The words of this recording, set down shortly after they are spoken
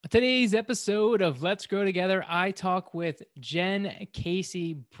Today's episode of Let's Grow Together, I talk with Jen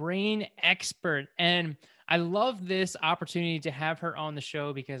Casey, brain expert. And I love this opportunity to have her on the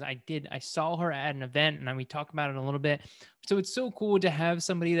show because I saw her at an event and we talk about it a little bit. So it's so cool to have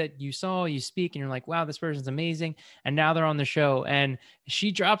somebody that you saw, you speak, and you're like, wow, this person's amazing. And now they're on the show. And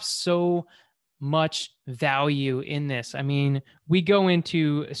she drops so much value in this. I mean, we go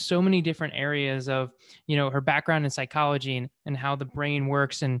into so many different areas of, her background in psychology and how the brain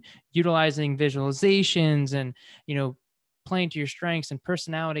works and utilizing visualizations and, playing to your strengths and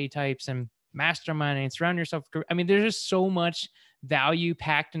personality types and masterminding and surround yourself. I mean, there's just so much value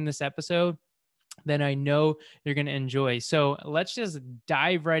packed in this episode that I know you're going to enjoy. So let's just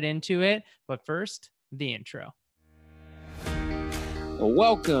dive right into it. But first, the intro.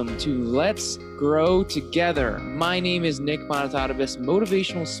 Welcome to Let's Grow Together. My name is Nick Monotadovas,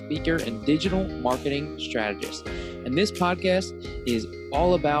 motivational speaker and digital marketing strategist. And this podcast is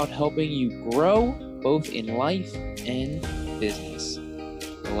all about helping you grow both in life and business.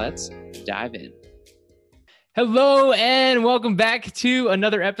 Let's dive in. Hello and welcome back to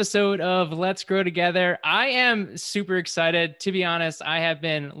another episode of Let's Grow Together. I am super excited. To be honest, I have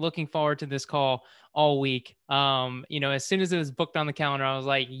been looking forward to this call all week. As soon as it was booked on the calendar, I was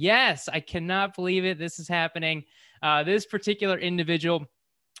like, yes, I cannot believe it. This is happening. This particular individual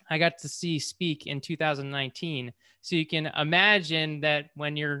I got to see speak in 2019. So you can imagine that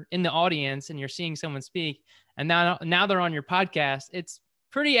when you're in the audience and you're seeing someone speak and now they're on your podcast, it's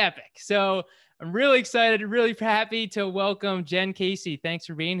pretty epic. So I'm really excited, really happy to welcome Jen Casey. Thanks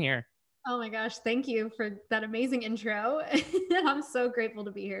for being here. Oh my gosh. Thank you for that amazing intro. I'm so grateful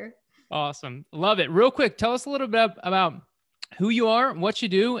to be here. Awesome. Love it. Real quick, tell us a little bit about who you are, what you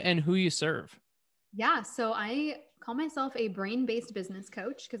do, and who you serve. Yeah. So I call myself a brain-based business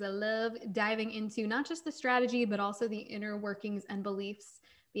coach because I love diving into not just the strategy, but also the inner workings and beliefs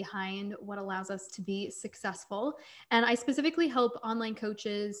behind what allows us to be successful. And I specifically help online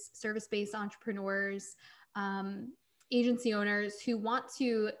coaches, service-based entrepreneurs, agency owners who want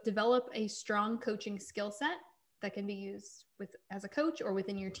to develop a strong coaching skill set that can be used as a coach or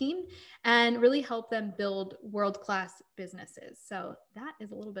within your team and really help them build world-class businesses. So that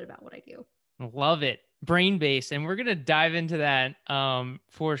is a little bit about what I do. Love it. Brain-based. And we're going to dive into that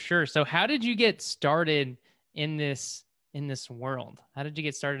for sure. So how did you get started in this world? How did you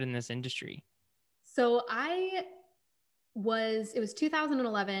get started in this industry? So it was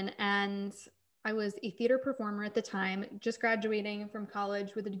 2011 and I was a theater performer at the time, just graduating from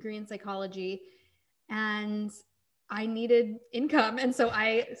college with a degree in psychology. And I needed income. And so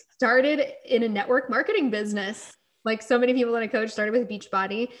I started in a network marketing business. Like so many people that I coach started with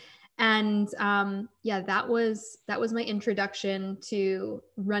Beachbody. And that was my introduction to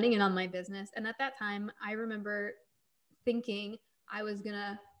running an online business. And at that time, I remember thinking I was going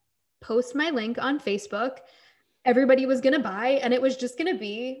to post my link on Facebook. Everybody was going to buy, and it was just going to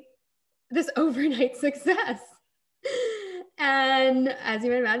be this overnight success. And as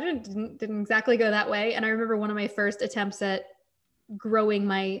you might imagine, it didn't exactly go that way. And I remember one of my first attempts at growing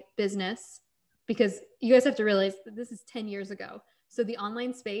my business, because you guys have to realize that this is 10 years ago. So the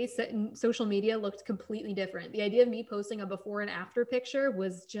online space and social media looked completely different. The idea of me posting a before and after picture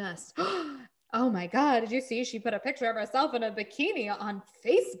was just, oh my God, did you see she put a picture of herself in a bikini on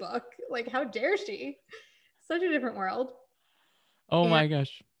Facebook? Like, how dare she? Such a different world. Oh my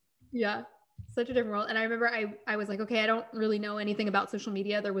gosh. Yeah. Such a different world. And I remember I was like, okay, I don't really know anything about social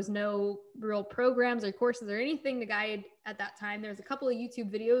media. There was no real programs or courses or anything to guide at that time. There's a couple of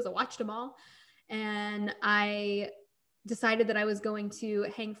YouTube videos. I watched them all. And I decided that I was going to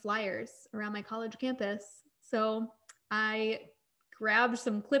hang flyers around my college campus. So I grabbed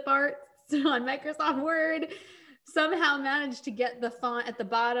some clip art on Microsoft Word, somehow managed to get the font at the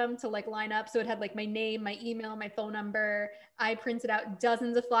bottom to line up. So it had my name, my email, my phone number. I printed out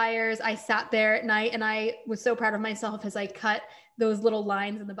dozens of flyers. I sat there at night and I was so proud of myself as I cut those little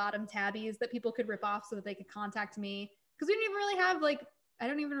lines in the bottom tabbies that people could rip off so that they could contact me. Because we didn't even really have I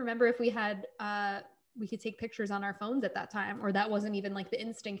don't even remember if we had, we could take pictures on our phones at that time, or that wasn't even the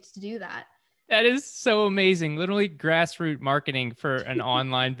instinct to do that. That is so amazing. Literally grassroots marketing for an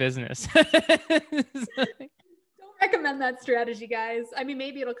online business. Don't recommend that strategy, guys. I mean,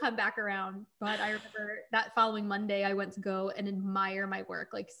 maybe it'll come back around, but I remember that following Monday, I went to go and admire my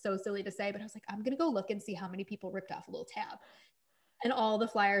work. So silly to say, but I was like, I'm going to go look and see how many people ripped off a little tab. And all the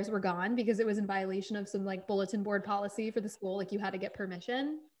flyers were gone because it was in violation of some bulletin board policy for the school. You had to get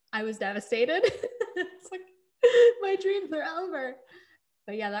permission. I was devastated. It's my dreams are over.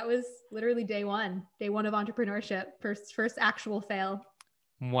 But yeah, that was literally day one of entrepreneurship. First actual fail.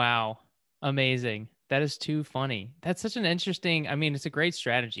 Wow. Amazing. That is too funny. That's such an interesting, I mean, it's a great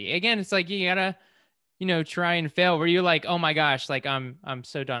strategy. Again, it's like you gotta, try and fail. Were you like, oh my gosh, like I'm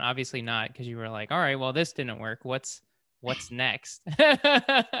so done? Obviously not, because you were like, all right, well, this didn't work. What's next? Guess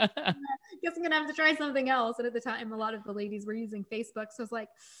I'm gonna have to try something else. And at the time, a lot of the ladies were using Facebook. So I was like,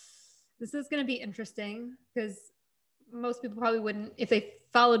 this is gonna be interesting, because most people probably wouldn't, if they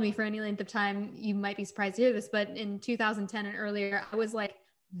followed me for any length of time, you might be surprised to hear this, but in 2010 and earlier, I was like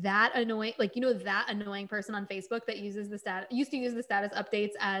that annoying, like, that annoying person on Facebook that used to use the status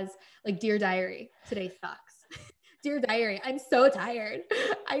updates as like, Dear Diary, today sucks. Dear Diary, I'm so tired.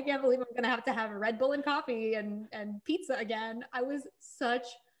 I can't believe I'm going to have a Red Bull and coffee and pizza again. I was such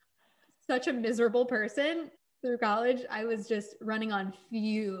a miserable person through college. I was just running on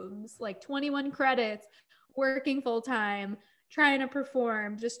fumes, like 21 credits, working full time, trying to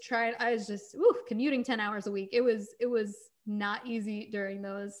perform, I was just commuting 10 hours a week. It was not easy during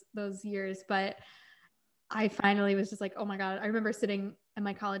those years, but I finally was just like, oh my God. I remember sitting at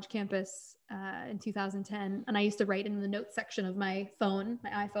my college campus in 2010, and I used to write in the notes section of my iPhone.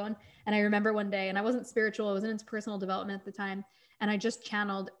 And I remember one day, and I wasn't spiritual, I wasn't into personal development at the time. And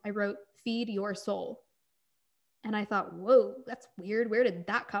I wrote, feed your soul. And I thought, whoa, that's weird. Where did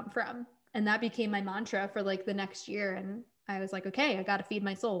that come from? And that became my mantra for like the next year. And I was like, okay, I got to feed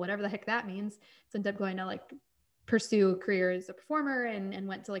my soul, whatever the heck that means. So I ended up going to like pursue a career as a performer, and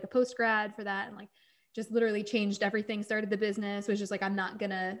went to like a post grad for that, and like just literally changed everything, started the business, was just like, I'm not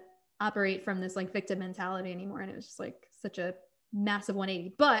gonna operate from this like victim mentality anymore. And it was just like such a massive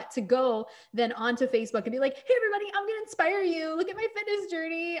 180. But to go then onto Facebook and be like, hey everybody, I'm gonna inspire you, look at my fitness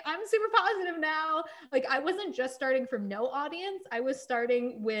journey, I'm super positive now. Like, I wasn't just starting from no audience, I was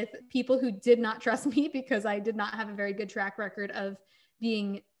starting with people who did not trust me, because I did not have a very good track record of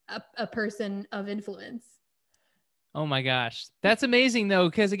being a person of influence. Oh my gosh. That's amazing though.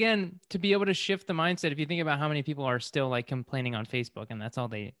 Cause again, to be able to shift the mindset, if you think about how many people are still like complaining on Facebook, and that's all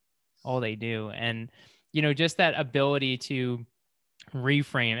they do. And, just that ability to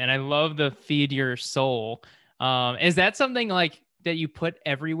reframe. And I love the feed your soul. Is that something like that you put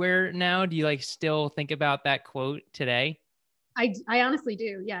everywhere now? Do you like still think about that quote today? I honestly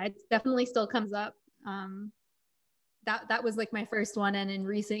do. Yeah. It definitely still comes up. That was like my first one. And in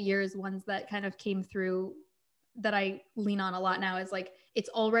recent years, ones that kind of came through that I lean on a lot now is like, it's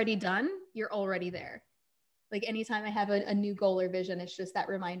already done. You're already there. Like, anytime I have a new goal or vision, it's just that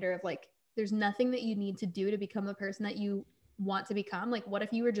reminder of like, there's nothing that you need to do to become the person that you want to become. Like, what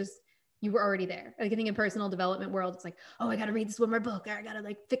if you were already there? Like, I think in personal development world, it's like, oh, I got to read this one more book. I got to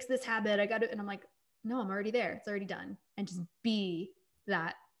like fix this habit. And I'm like, no, I'm already there. It's already done. And just be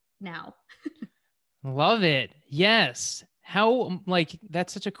that now. Love it. Yes. How, like,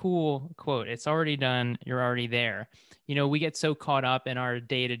 that's such a cool quote. It's already done. You're already there. We get so caught up in our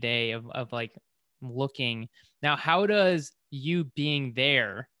day to day of like looking. Now, how does you being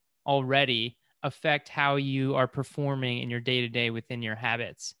there already affect how you are performing in your day to day within your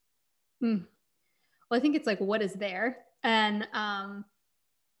habits? Well, I think it's like, what is there? And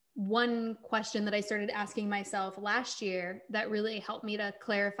one question that I started asking myself last year that really helped me to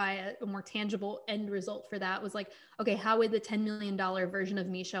clarify a more tangible end result for that was like, okay, how would the $10 million version of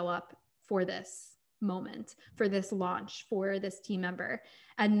me show up for this moment, for this launch, for this team member?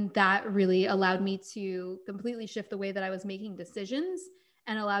 And that really allowed me to completely shift the way that I was making decisions,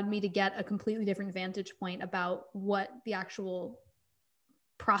 and allowed me to get a completely different vantage point about what the actual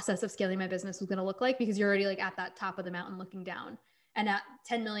process of scaling my business was going to look like, because you're already like at that top of the mountain looking down. And at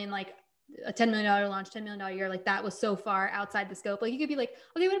 10 million, like a $10 million launch, $10 million year, like that was so far outside the scope. Like, you could be like,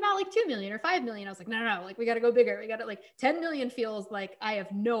 okay, what about like 2 million or 5 million? I was like, no, like, we got to go bigger. We got to, like, 10 million feels like I have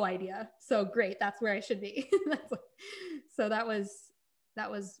no idea. So great. That's where I should be. So that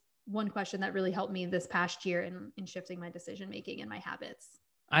was one question that really helped me this past year in shifting my decision-making and my habits.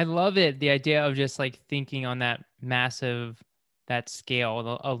 I love it. The idea of just like thinking on that that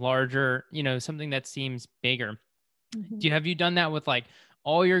scale, a larger, something that seems bigger. Mm-hmm. Have you done that with like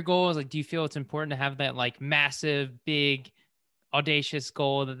all your goals? Like, do you feel it's important to have that like massive, big, audacious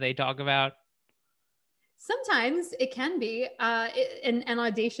goal that they talk about? Sometimes it can be, and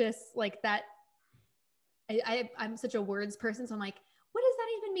audacious like that. I'm such a words person. So I'm like, what does that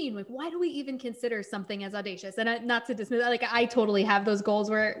even mean? Like, why do we even consider something as audacious? And not to dismiss, like, I totally have those goals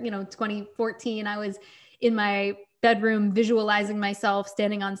where, 2014, I was in my bedroom visualizing myself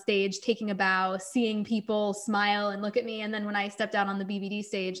standing on stage, taking a bow, seeing people smile and look at me. And then when I stepped out on the BBD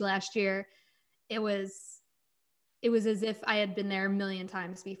stage last year, it was as if I had been there a million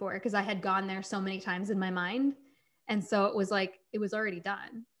times before, because I had gone there so many times in my mind. And so it was like, it was already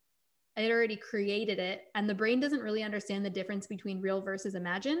done. I had already created it. And the brain doesn't really understand the difference between real versus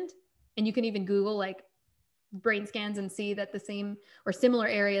imagined. And you can even Google like brain scans and see that the same or similar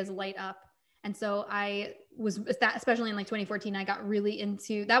areas light up. And so I was that, especially in like 2014, I got really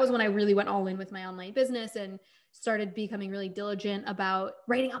into, that was when I really went all in with my online business and started becoming really diligent about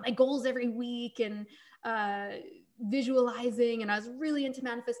writing out my goals every week and visualizing. And I was really into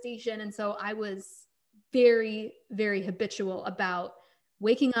manifestation. And so I was very, very habitual about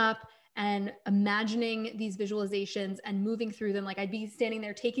waking up and imagining these visualizations and moving through them. Like I'd be standing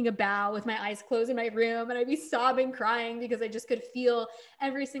there taking a bow with my eyes closed in my room, and I'd be sobbing, crying, because I just could feel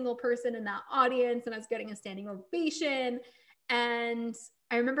every single person in that audience, and I was getting a standing ovation. And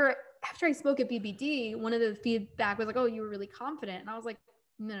I remember after I spoke at BBD, one of the feedback was like, "Oh, you were really confident." And I was like,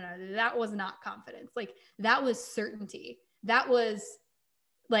 no, that was not confidence. Like that was certainty. That was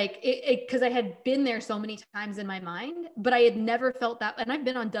like it because I had been there so many times in my mind, but I had never felt that. And I've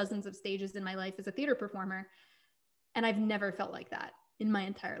been on dozens of stages in my life as a theater performer, and I've never felt like that in my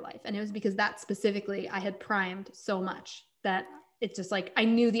entire life. And it was because that specifically I had primed so much that it's just like I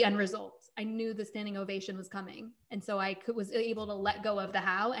knew the end result. I knew the standing ovation was coming, and so was able to let go of the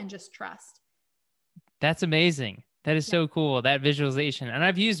how and just trust. That's amazing. That is so cool, that visualization. And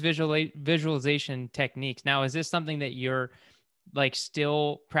I've used visualization techniques. Now, is this something that you're like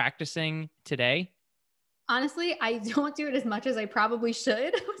still practicing today? Honestly, I don't do it as much as I probably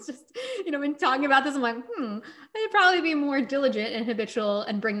should. I was just, been talking about this. I'm like, I'd probably be more diligent and habitual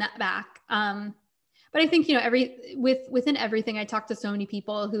and bring that back. But I think, within everything, I talk to so many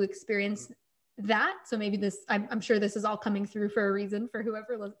people who experience that. So maybe I'm sure this is all coming through for a reason for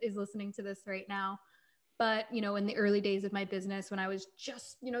whoever is listening to this right now. But, in the early days of my business, when I was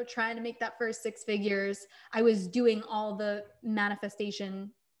just, trying to make that first 6 figures, I was doing all the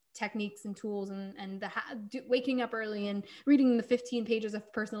manifestation techniques and tools and waking up early and reading the 15 pages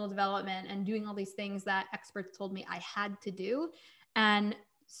of personal development and doing all these things that experts told me I had to do. And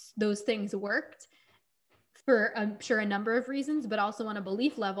those things worked for, I'm sure, a number of reasons, but also on a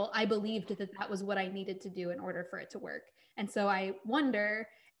belief level, I believed that was what I needed to do in order for it to work. And so I wonder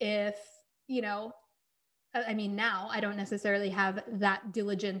if, now I don't necessarily have that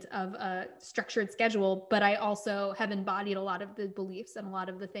diligent of a structured schedule, but I also have embodied a lot of the beliefs and a lot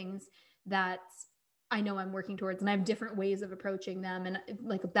of the things that I know I'm working towards, and I have different ways of approaching them. And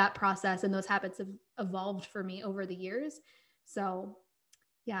like that process and those habits have evolved for me over the years. So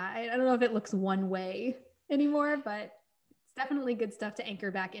yeah, I don't know if it looks one way anymore, but it's definitely good stuff to anchor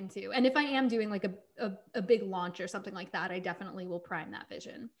back into. And if I am doing like a big launch or something like that, I definitely will prime that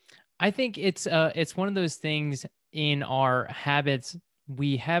vision. I think it's one of those things in our habits.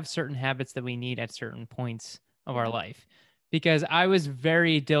 We have certain habits that we need at certain points of our life, because I was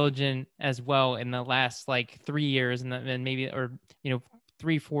very diligent as well in the last like 3 years and then maybe, or,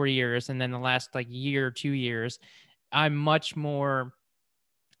 3-4 years. And then the last like year or 2 years, I'm much more,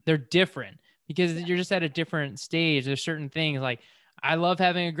 they're different because you're just at a different stage. There's certain things like, I love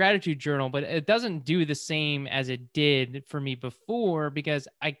having a gratitude journal, but it doesn't do the same as it did for me before because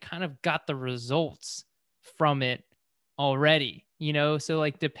I kind of got the results from it already, So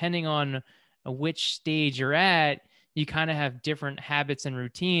like depending on which stage you're at, you kind of have different habits and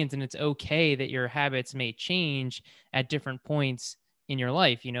routines, and it's okay that your habits may change at different points in your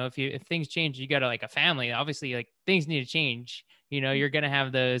life. If things change, you got to like a family, obviously like things need to change, you're going to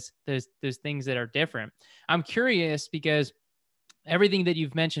have those things that are different. I'm curious because everything that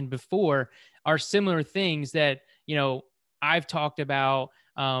you've mentioned before are similar things that, I've talked about,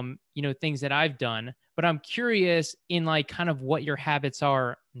 things that I've done, but I'm curious in like kind of what your habits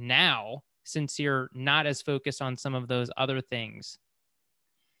are now, since you're not as focused on some of those other things.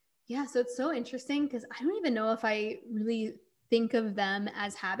 Yeah. So it's so interesting because I don't even know if I really think of them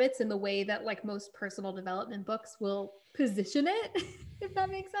as habits in the way that like most personal development books will position it, if that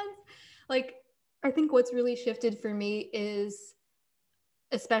makes sense. Like, I think what's really shifted for me is,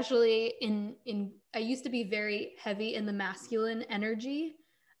 especially I used to be very heavy in the masculine energy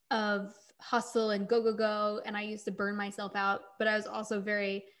of hustle and go. And I used to burn myself out, but I was also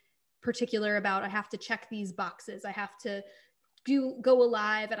very particular about, I have to check these boxes. I have to go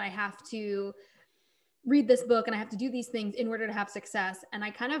alive, and I have to read this book, and I have to do these things in order to have success. And I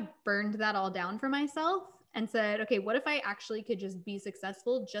kind of burned that all down for myself and said, okay, what if I actually could just be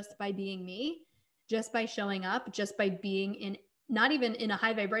successful just by being me, just by showing up, just by being in, not even in a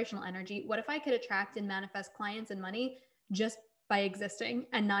high vibrational energy? What if I could attract and manifest clients and money just by existing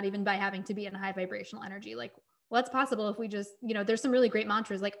and not even by having to be in a high vibrational energy? Like, well, that's possible if we just, there's some really great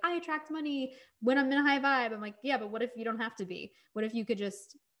mantras like, I attract money when I'm in a high vibe. I'm like, yeah, but what if you don't have to be? What if you could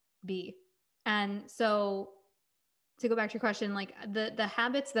just be? And so to go back to your question, like the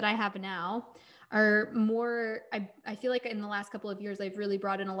habits that I have now are more, I feel like in the last couple of years, I've really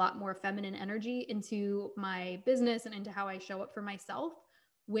brought in a lot more feminine energy into my business and into how I show up for myself,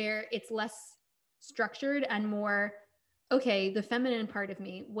 where it's less structured and more, okay, the feminine part of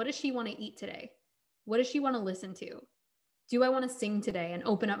me, what does she want to eat today? What does she want to listen to? Do I want to sing today and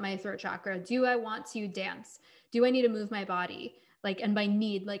open up my throat chakra? Do I want to dance? Do I need to move my body? Like, and by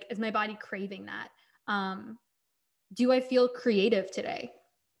need, like, is my body craving that? Do I feel creative today?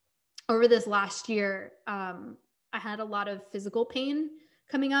 Over this last year, I had a lot of physical pain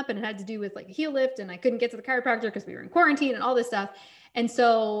coming up, and it had to do with like a heel lift, and I couldn't get to the chiropractor because we were in quarantine and all this stuff. And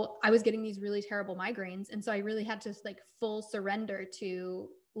so I was getting these really terrible migraines. And so I really had to like full surrender to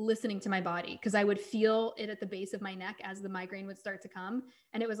listening to my body, because I would feel it at the base of my neck as the migraine would start to come.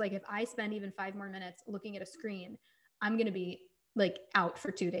 And it was like, if I spend even 5 more minutes looking at a screen, I'm going to be like out for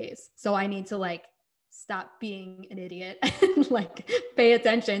 2 days. So I need to like stop being an idiot and like pay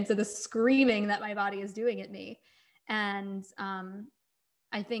attention to the screaming that my body is doing at me. And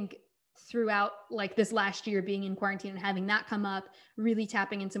I think throughout like this last year being in quarantine and having that come up, really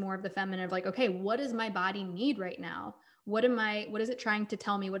tapping into more of the feminine of like, okay, what does my body need right now? What is it trying to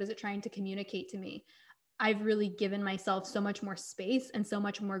tell me? What is it trying to communicate to me? I've really given myself so much more space and so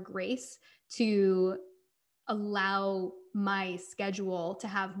much more grace to allow my schedule to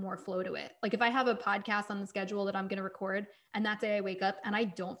have more flow to it. Like if I have a podcast on the schedule that I'm going to record and that day I wake up and I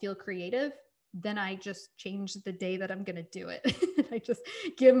don't feel creative, then I just change the day that I'm going to do it. I just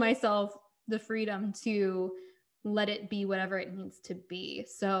give myself the freedom to let it be whatever it needs to be.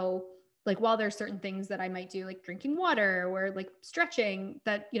 So like, while there's certain things that I might do, like drinking water or like stretching,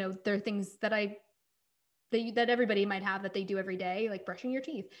 that, you know, there are things that that everybody might have that they do every day, like brushing your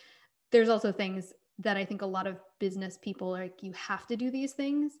teeth. There's also things that I think a lot of business people are like, you have to do these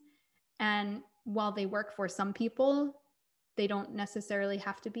things. And while they work for some people, they don't necessarily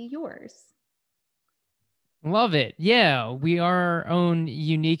have to be yours. Love it. Yeah, we are our own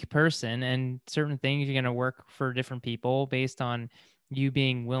unique person, and certain things are going to work for different people based on you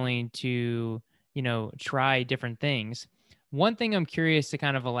being willing to, try different things. One thing I'm curious to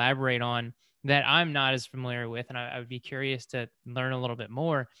kind of elaborate on that I'm not as familiar with, and I would be curious to learn a little bit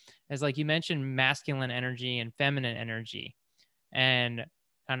more, is like you mentioned masculine energy and feminine energy. And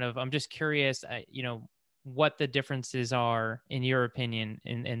kind of, I'm just curious, what the differences are in your opinion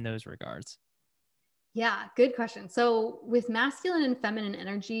in those regards. Yeah, good question. So with masculine and feminine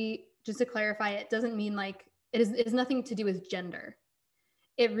energy, just to clarify, it doesn't mean like it is nothing to do with gender.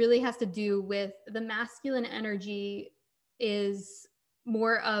 It really has to do with the masculine energy is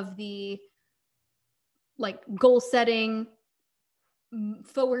more of the like goal setting,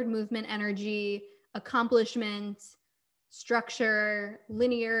 forward movement energy, accomplishment, structure,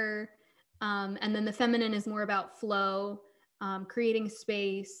 linear. And then the feminine is more about flow, creating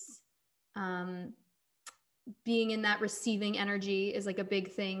space, being in that receiving energy is like a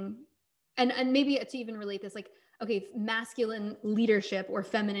big thing. And maybe to even relate this, like, okay, masculine leadership or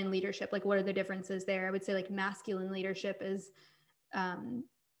feminine leadership, like what are the differences there? I would say like masculine leadership is,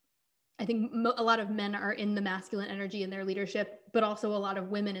 I think a lot of men are in the masculine energy in their leadership, but also a lot of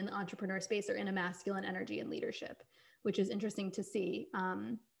women in the entrepreneur space are in a masculine energy in leadership, which is interesting to see.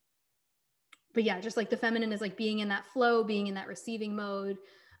 But yeah, just like the feminine is like being in that flow, being in that receiving mode.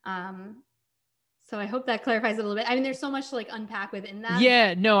 So I hope that clarifies it a little bit. I mean, there's so much to like unpack within that.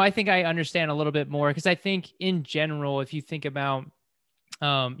 Yeah, no, I think I understand a little bit more, because I think in general, if you think about,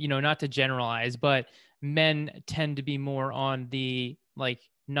 not to generalize, but men tend to be more on the like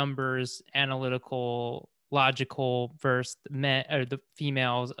numbers, analytical, logical versus men, or the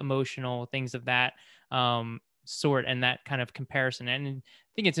females, emotional, things of that sort, and that kind of comparison. And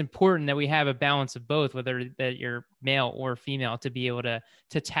I think it's important that we have a balance of both, whether that you're male or female, to be able to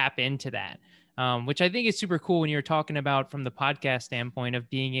tap into that. Which I think is super cool when you're talking about from the podcast standpoint of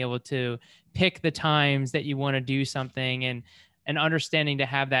being able to pick the times that you want to do something, and understanding to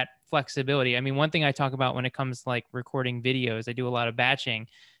have that flexibility. I mean, one thing I talk about when it comes to like recording videos, I do a lot of batching.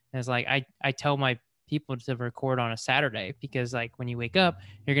 And it's like, I tell my people to record on a Saturday, because like when you wake up,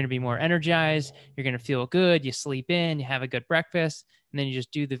 you're going to be more energized. You're going to feel good. You sleep in, you have a good breakfast, and then you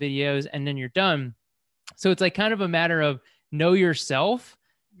just do the videos and then you're done. So it's like kind of a matter of know yourself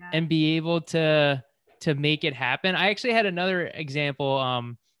and be able to make it happen. I actually had another example. I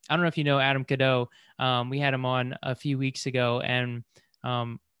don't know if you know Adam Cadeau. We had him on a few weeks ago, and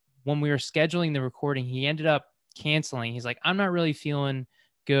when we were scheduling the recording, he ended up canceling. He's like, I'm not really feeling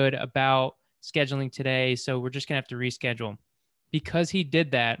good about scheduling today, so we're just gonna have to reschedule. Because he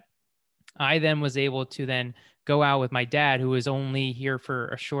did that, I then was able to then go out with my dad, who was only here for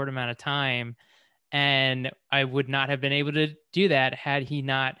a short amount of time. And I would not have been able to do that had he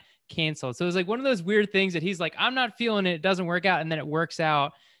not canceled. So it was like one of those weird things that he's like, I'm not feeling it. It doesn't work out. And then it works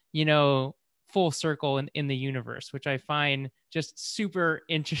out, you know, full circle in the universe, which I find just super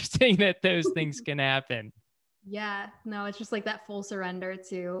interesting that those things can happen. Yeah, no, it's just like that full surrender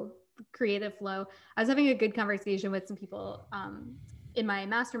to creative flow. I was having a good conversation with some people in my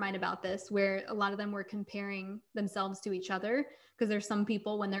mastermind about this, where a lot of them were comparing themselves to each other, because there's some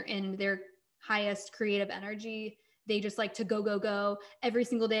people when they're in their highest creative energy, they just like to go, go, go every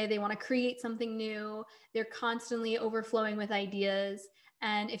single day. They want to create something new. They're constantly overflowing with ideas.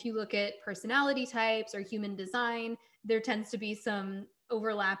 And if you look at personality types or human design, there tends to be some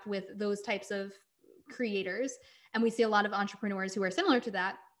overlap with those types of creators. And we see a lot of entrepreneurs who are similar to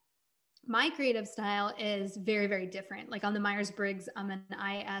that. My creative style is very, very different. Like on the Myers-Briggs, I'm an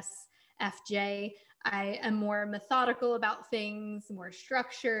ISFJ. I am more methodical about things, more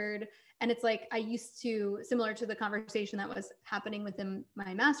structured. And it's like, I used to, similar to the conversation that was happening within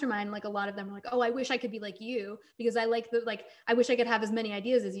my mastermind, like a lot of them were like, oh, I wish I could be like you, because I like I wish I could have as many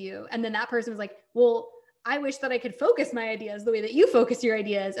ideas as you. And then that person was like, well, I wish that I could focus my ideas the way that you focus your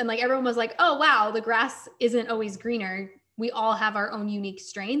ideas. And like, everyone was like, oh, wow, the grass isn't always greener. We all have our own unique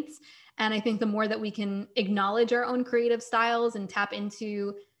strengths. And I think the more that we can acknowledge our own creative styles and tap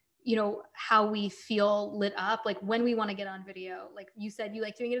into, you know, how we feel lit up, like when we want to get on video, like you said, you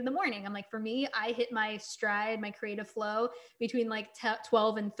like doing it in the morning. I'm like, for me, I hit my stride, my creative flow between like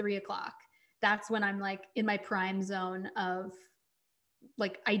 12 and 3 o'clock. That's when I'm like in my prime zone of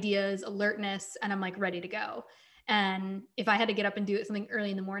like ideas, alertness, and I'm like ready to go. And if I had to get up and do it something early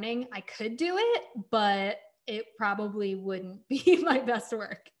in the morning, I could do it, but it probably wouldn't be my best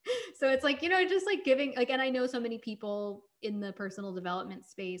work. So it's like, you know, just like giving, like, and I know so many people in the personal development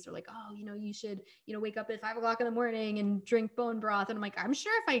space are like, oh, you know, you should, you know, wake up at 5 o'clock in the morning and drink bone broth. And I'm like, I'm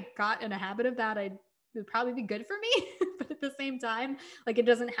sure if I got in a habit of that, it would probably be good for me. But at the same time, like, it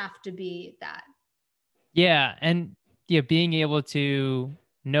doesn't have to be that. Yeah. And yeah, being able to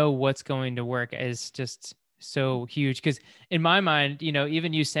know what's going to work is just so huge. Because in my mind, you know,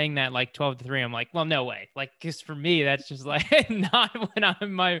 even you saying that like 12 to 3, I'm like, well, no way. Like, because for me, that's just like not when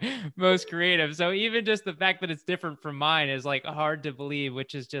I'm my most creative. So even just the fact that it's different from mine is like hard to believe,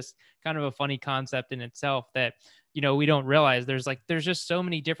 which is just kind of a funny concept in itself that, you know, we don't realize there's just so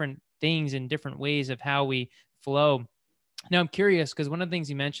many different things and different ways of how we flow. Now I'm curious because one of the things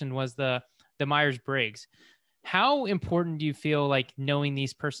you mentioned was the Myers-Briggs. How important do you feel like knowing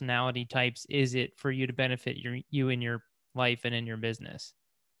these personality types is it for you to benefit you in your life and in your business?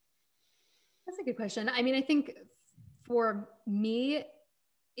 That's a good question. I mean, I think for me,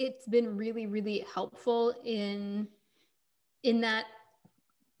 it's been really, really helpful in that.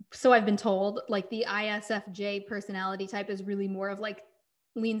 So I've been told like the ISFJ personality type is really more of like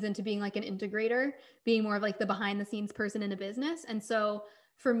leans into being like an integrator, being more of like the behind the scenes person in a business. And so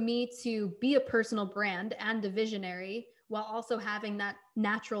for me to be a personal brand and a visionary while also having that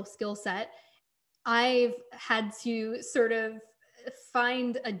natural skill set, I've had to sort of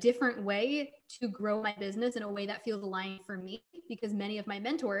find a different way to grow my business in a way that feels aligned for me, because many of my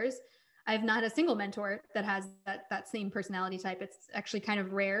mentors, I've not had a single mentor that has that same personality type. It's actually kind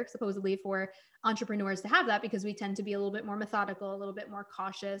of rare, supposedly, for entrepreneurs to have that, because we tend to be a little bit more methodical, a little bit more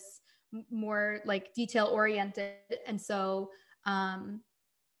cautious, more like detail oriented. And so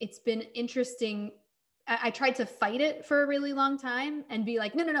it's been interesting. I tried to fight it for a really long time and be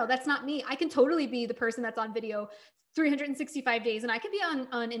like, no, that's not me. I can totally be the person that's on video 365 days, and I can be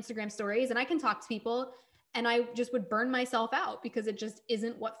on Instagram stories, and I can talk to people. And I just would burn myself out because it just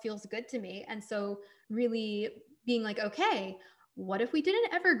isn't what feels good to me. And so really being like, okay, what if we did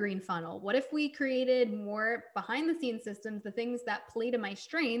an evergreen funnel? What if we created more behind the scenes systems, the things that play to my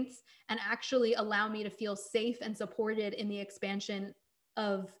strengths and actually allow me to feel safe and supported in the expansion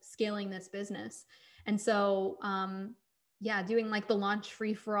of scaling this business? And so, yeah, doing like the launch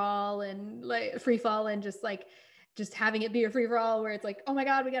free for all and like free fall, and just having it be a free for all where it's like, oh my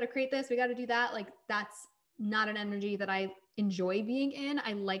God, we got to create this, we got to do that. Like, that's not an energy that I enjoy being in.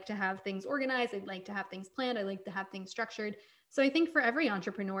 I like to have things organized. I like to have things planned. I like to have things structured. So I think for every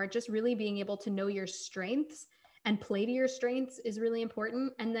entrepreneur, just really being able to know your strengths and play to your strengths is really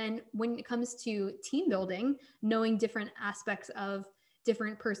important. And then when it comes to team building, knowing different aspects of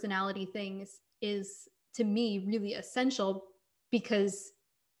different personality things is, to me, really essential, because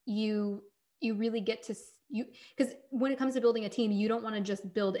you really get to because when it comes to building a team, you don't want to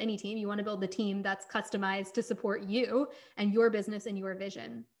just build any team. You want to build the team that's customized to support you and your business and your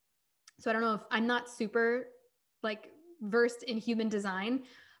vision. So I don't know, if I'm not super like versed in human design,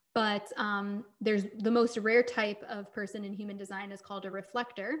 But there's the most rare type of person in human design is called a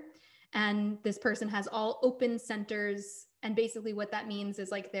reflector. And this person has all open centers. And basically what that means is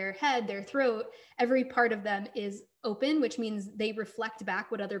like their head, their throat, every part of them is open, which means they reflect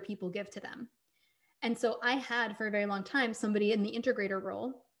back what other people give to them. And so I had for a very long time somebody in the integrator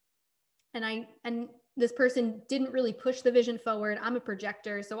role, and this person didn't really push the vision forward. I'm a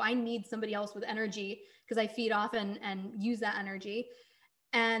projector, so I need somebody else with energy because I feed off and use that energy.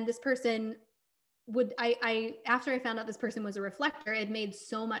 And this person would, after I found out this person was a reflector, it made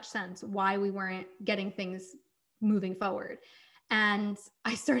so much sense why we weren't getting things moving forward. And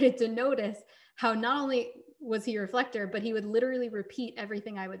I started to notice how not only was he a reflector, but he would literally repeat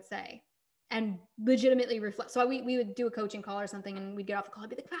everything I would say and legitimately reflect. So we would do a coaching call or something, and we'd get off the call and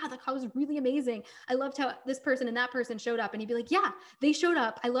be like, wow, that call was really amazing. I loved how this person and that person showed up. And he'd be like, yeah, they showed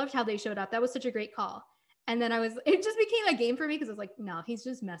up. I loved how they showed up. That was such a great call. And then it just became a game for me because I was like, no, he's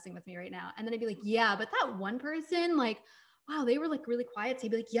just messing with me right now. And then I'd be like, yeah, but that one person, like, wow, they were like really quiet. So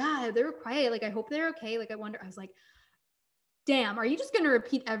he'd be like, yeah, they were quiet. Like, I hope they're okay. Like, I wonder, I was like, damn, are you just going to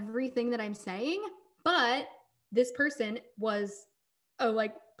repeat everything that I'm saying? But this person was a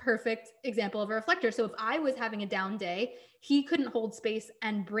like perfect example of a reflector. So if I was having a down day, he couldn't hold space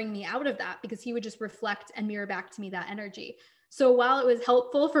and bring me out of that because he would just reflect and mirror back to me that energy. So while it was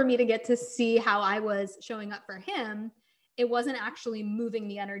helpful for me to get to see how I was showing up for him, it wasn't actually moving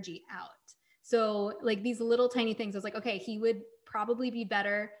the energy out. So like these little tiny things, I was like, okay, he would probably be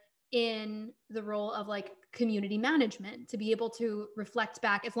better in the role of like community management to be able to reflect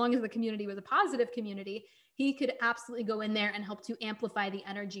back. As long as the community was a positive community, he could absolutely go in there and help to amplify the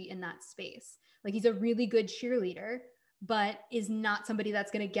energy in that space. Like he's a really good cheerleader, but is not somebody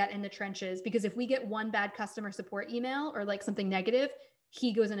that's going to get in the trenches, because if we get one bad customer support email or like something negative,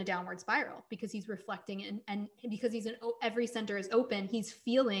 he goes in a downward spiral because he's reflecting and because every center is open, he's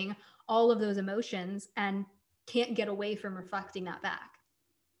feeling all of those emotions and can't get away from reflecting that back.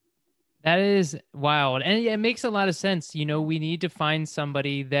 That is wild. And it makes a lot of sense. We need to find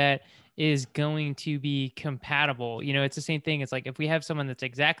somebody that is going to be compatible. It's the same thing. It's like if we have someone that's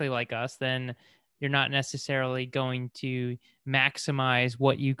exactly like us, then you're not necessarily going to maximize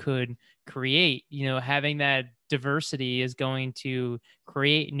what you could create. Having that diversity is going to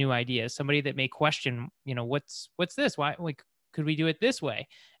create new ideas. Somebody that may question, what's this? Why, like, could we do it this way?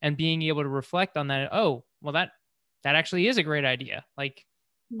 And being able to reflect on that. Oh, well, that actually is a great idea. Like,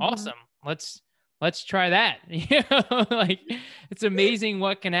 awesome. Let's try that. Like it's amazing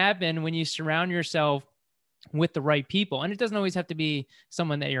what can happen when you surround yourself with the right people. And it doesn't always have to be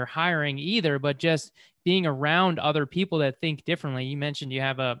someone that you're hiring either, but just being around other people that think differently. You mentioned you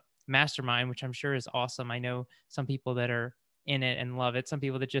have a mastermind, which I'm sure is awesome. I know some people that are in it and love it. Some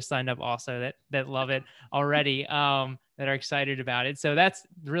people that just signed up also that love it already, that are excited about it. So that's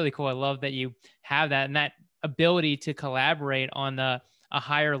really cool. I love that you have that, and that ability to collaborate on a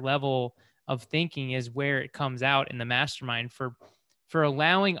higher level of thinking is where it comes out in the mastermind for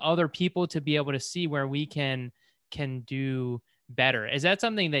allowing other people to be able to see where we can do better. Is that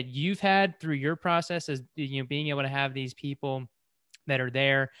something that you've had through your process, as being able to have these people that are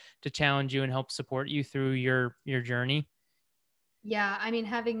there to challenge you and help support you through your journey? Yeah. I mean,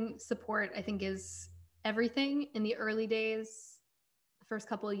 having support, I think, is everything. In the early days, the first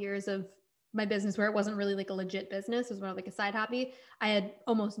couple of years of my business, where it wasn't really like a legit business, it was more like a side hobby, I had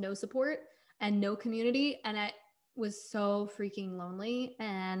almost no support and no community. And it was so freaking lonely.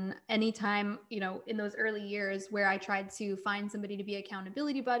 And anytime, in those early years where I tried to find somebody to be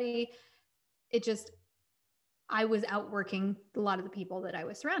accountability buddy, I was outworking a lot of the people that I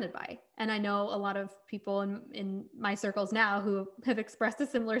was surrounded by. And I know a lot of people in my circles now who have expressed a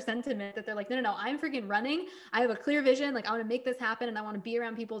similar sentiment, that they're like, no, I'm freaking running. I have a clear vision. Like, I want to make this happen. And I want to be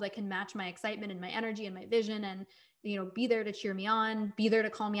around people that can match my excitement and my energy and my vision, and, be there to cheer me on, be there to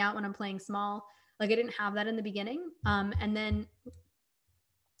call me out when I'm playing small. Like, I didn't have that in the beginning. And then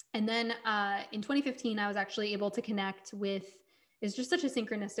in 2015, I was actually able to connect with, it's just such a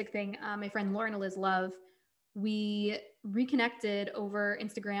synchronistic thing. My friend Lauren Liz Love, we reconnected over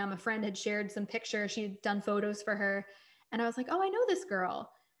Instagram. A friend had shared some pictures. She'd done photos for her. And I was like, oh, I know this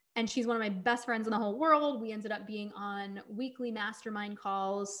girl. And she's one of my best friends in the whole world. We ended up being on weekly mastermind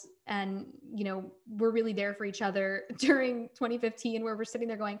calls. And, we're really there for each other during 2015, where we're sitting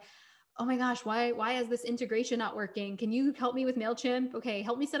there going, oh my gosh, why is this integration not working? Can you help me with MailChimp? Okay,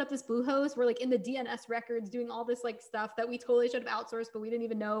 help me set up this Bluehost. We're like in the DNS records doing all this like stuff that we totally should have outsourced, but we didn't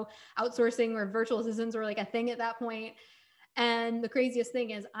even know outsourcing or virtual assistants were like a thing at that point. And the craziest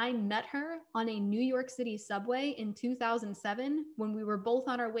thing is, I met her on a New York City subway in 2007 when we were both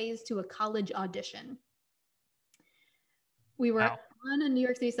on our ways to a college audition. We were on a New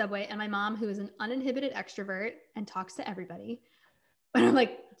York City subway, and my mom, who is an uninhibited extrovert and talks to everybody, and I'm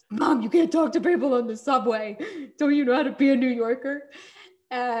like, Mom, you can't talk to people on the subway. Don't you know how to be a New Yorker?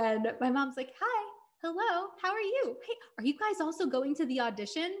 And my mom's like, hi, hello, how are you? Hey, are you guys also going to the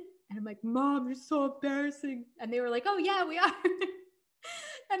audition? And I'm like, Mom, you're so embarrassing. And they were like, oh yeah, we are.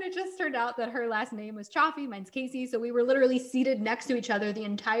 And it just turned out that her last name was Chaffee, mine's Casey. So we were literally seated next to each other the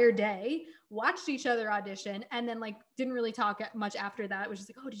entire day, watched each other audition, and then like didn't really talk much after that. It was just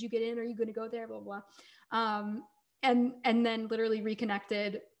like, oh, did you get in? Are you going to go there? Blah, blah, blah. And then literally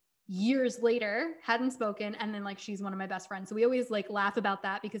reconnected years later, hadn't spoken. And then like, she's one of my best friends. So we always like laugh about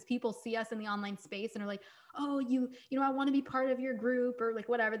that because people see us in the online space and are like, oh, you know, I want to be part of your group or like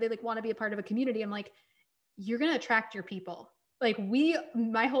whatever. They like want to be a part of a community. I'm like, you're going to attract your people. Like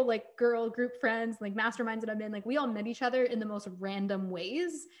my whole like girl group friends, like masterminds that I'm in, like we all met each other in the most random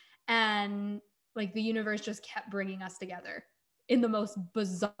ways. And like the universe just kept bringing us together in the most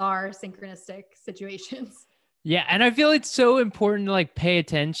bizarre synchronistic situations. Yeah. And I feel it's so important to like pay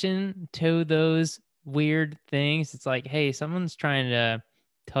attention to those weird things. It's like, hey, someone's trying to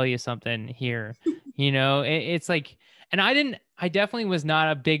tell you something here, it's like, and I definitely was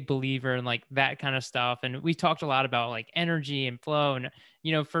not a big believer in like that kind of stuff. And we talked a lot about like energy and flow. And,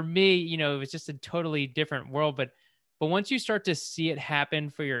 for me, it was just a totally different world. But once you start to see it happen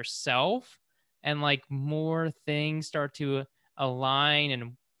for yourself and like more things start to align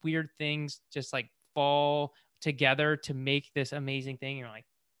and weird things just like fall together to make this amazing thing, you're like,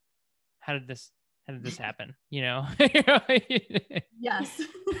 how did this happen? Yes.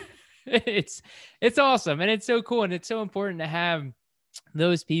 It's awesome. And it's so cool. And it's so important to have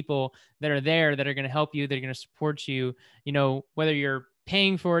those people that are there that are going to help you, that are going to support you, whether you're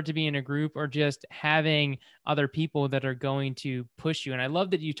paying for it to be in a group or just having other people that are going to push you. And I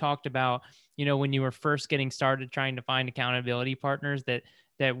love that you talked about, when you were first getting started trying to find accountability partners that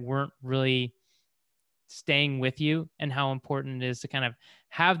weren't really staying with you, and how important it is to kind of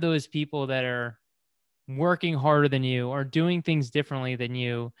have those people that are working harder than you or doing things differently than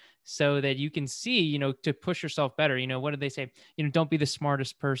you, so that you can see, to push yourself better. What did they say? Don't be the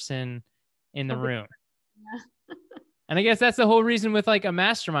smartest person in the room. Yeah. And I guess that's the whole reason with like a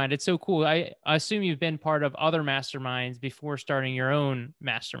mastermind. It's so cool. I assume you've been part of other masterminds before starting your own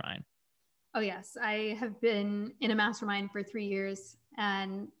mastermind. Oh yes. I have been in a mastermind for 3 years,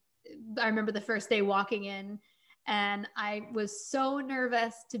 and I remember the first day walking in, and I was so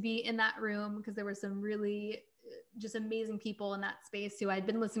nervous to be in that room because there were some really just amazing people in that space who I'd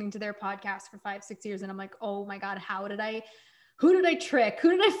been listening to their podcast for 5-6 years. And I'm like, oh my God, who did I trick? Who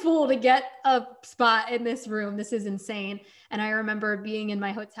did I fool to get a spot in this room? This is insane. And I remember being in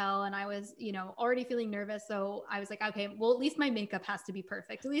my hotel and I was, already feeling nervous. So I was like, okay, well, at least my makeup has to be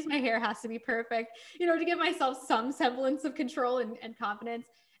perfect. At least my hair has to be perfect, to give myself some semblance of control and confidence.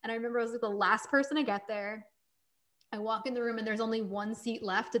 And I remember I was like the last person to get there. I walk in the room and there's only one seat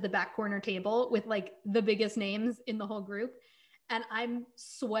left at the back corner table with like the biggest names in the whole group. And I'm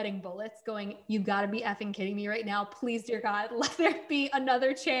sweating bullets going, you've got to be effing kidding me right now. Please, dear God, let there be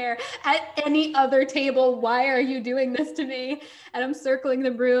another chair at any other table. Why are you doing this to me? And I'm circling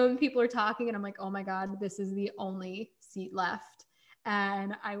the room. People are talking and I'm like, oh my God, this is the only seat left.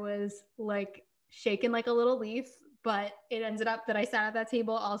 And I was like shaken like a little leaf. But it ended up that I sat at that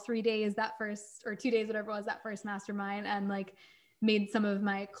table all 3 days, that first, or 2 days, whatever it was, that first mastermind, and like made some of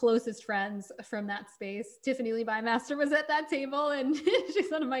my closest friends from that space. Tiffany Lee Bymaster was at that table, and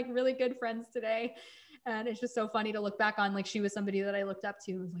she's one of my really good friends today. And it's just so funny to look back on, like she was somebody that I looked up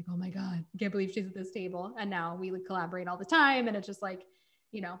to. I was like, oh my God, I can't believe she's at this table. And now we like collaborate all the time. And it's just like,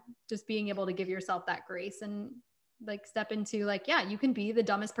 just being able to give yourself that grace and like step into like, yeah, you can be the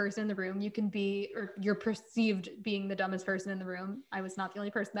dumbest person in the room. You can be, or you're perceived being the dumbest person in the room. I was not the only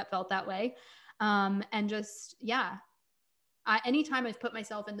person that felt that way. And just, yeah, anytime I've put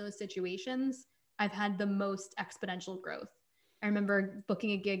myself in those situations, I've had the most exponential growth. I remember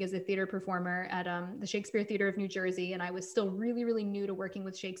booking a gig as a theater performer at the Shakespeare Theater of New Jersey. And I was still really, really new to working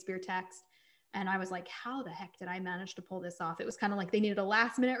with Shakespeare text. And I was like, how the heck did I manage to pull this off? It was kind of like they needed a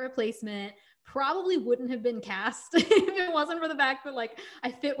last minute replacement, probably wouldn't have been cast if it wasn't for the fact that like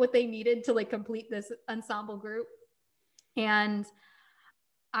I fit what they needed to like complete this ensemble group. And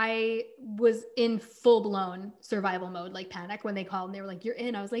I was in full blown survival mode, like panic when they called and they were like, you're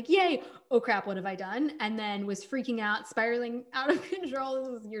in. I was like, yay. Oh crap. What have I done? And then was freaking out, spiraling out of control. This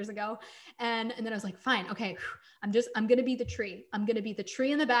was years ago. And then I was like, fine. Okay. I'm going to be the tree. I'm going to be the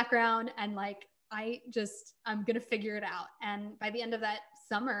tree in the background. And like, I'm going to figure it out. And by the end of that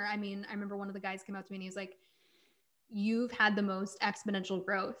summer, I remember one of the guys came up to me and he was like, you've had the most exponential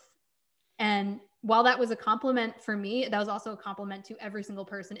growth. And while that was a compliment for me, that was also a compliment to every single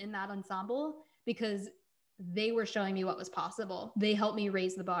person in that ensemble, because they were showing me what was possible. They helped me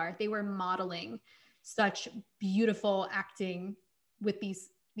raise the bar. They were modeling such beautiful acting with these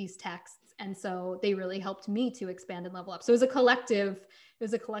texts. And so they really helped me to expand and level up. So it was a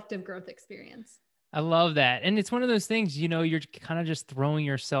collective growth experience. I love that. And it's one of those things, you know, you're kind of just throwing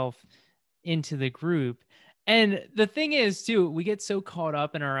yourself into the group. And the thing is, too, we get so caught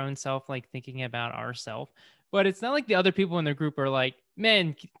up in our own self, like thinking about ourselves, but it's not like the other people in the group are like,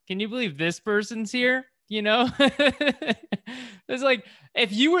 man, can you believe this person's here? You know, it's like,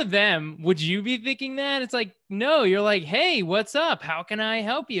 if you were them, would you be thinking that? It's like, no, you're like, hey, what's up? How can I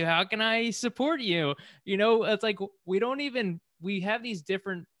help you? How can I support you? You know, it's like, we have these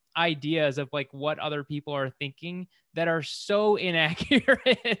different ideas of like what other people are thinking that are so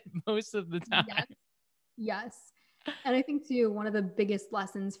inaccurate most of the time. Yes. And I think too, one of the biggest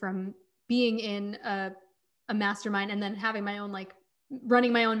lessons from being in a mastermind and then having my own, like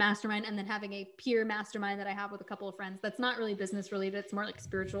running my own mastermind and then having a peer mastermind that I have with a couple of friends, that's not really business related. It's more like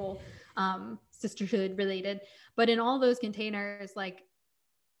spiritual, sisterhood related. But in all those containers, like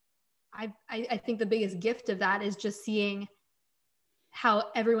I think the biggest gift of that is just seeing how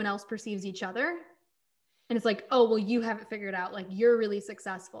everyone else perceives each other. And it's like, oh, well, you have it figured out. Like you're really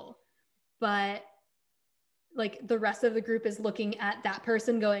successful, but like the rest of the group is looking at that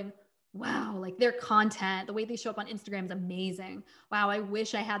person going, wow, like their content, the way they show up on Instagram is amazing. Wow, I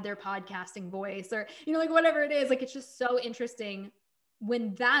wish I had their podcasting voice, or, you know, like whatever it is. Like, it's just so interesting.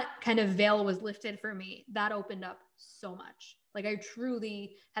 When that kind of veil was lifted for me, that opened up so much. Like I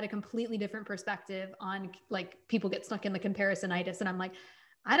truly had a completely different perspective on, like, people get stuck in the comparisonitis. And I'm like,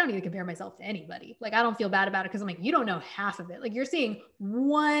 I don't need to compare myself to anybody. Like, I don't feel bad about it, because I'm like, you don't know half of it. Like, you're seeing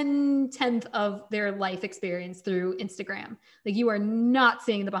 1/10 of their life experience through Instagram. Like, you are not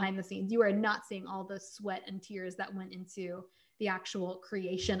seeing the behind the scenes. You are not seeing all the sweat and tears that went into the actual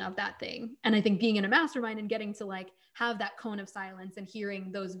creation of that thing. And I think being in a mastermind and getting to like have that cone of silence and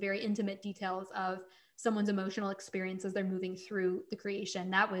hearing those very intimate details of someone's emotional experience as they're moving through the creation,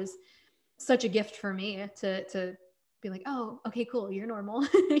 that was such a gift for me to be like, oh, okay, cool. You're normal.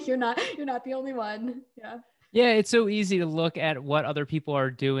 you're not the only one. Yeah. Yeah. It's so easy to look at what other people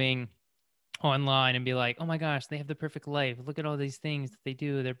are doing online and be like, oh my gosh, they have the perfect life. Look at all these things that they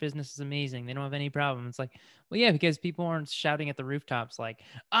do. Their business is amazing. They don't have any problems. It's like, well, yeah, because people aren't shouting at the rooftops like,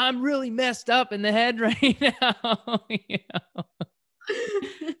 I'm really messed up in the head right now. You know?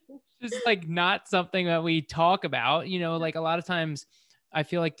 Just like not something that we talk about, you know, like a lot of times I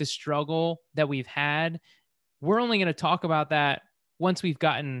feel like the struggle that we've had, we're only going to talk about that once we've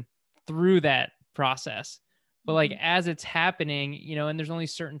gotten through that process. But like as it's happening, you know, and there's only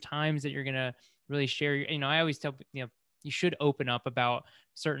certain times that you're going to really share your, you know, I always tell, you know, you should open up about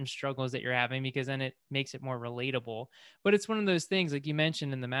certain struggles that you're having, because then it makes it more relatable. But it's one of those things, like you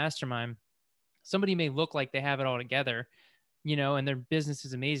mentioned in the mastermind, somebody may look like they have it all together, you know, and their business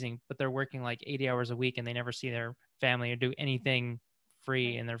is amazing, but they're working like 80 hours a week and they never see their family or do anything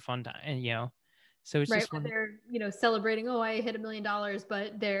free in their fun time. And, you know, so it's right, just when they're, you know, celebrating, oh, I hit $1 million,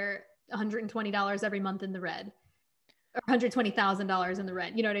 but they're $120 every month in the red, or $120,000 in the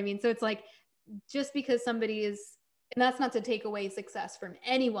red. You know what I mean? So it's like, just because somebody is, and that's not to take away success from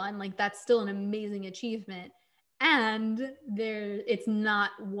anyone, like that's still an amazing achievement. And there's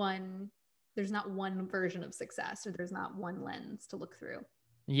not one version of success, or there's not one lens to look through.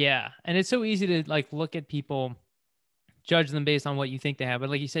 Yeah. And it's so easy to like look at people, judge them based on what you think they have.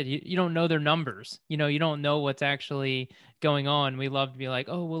 But like you said, you don't know their numbers. You know, you don't know what's actually going on. We love to be like,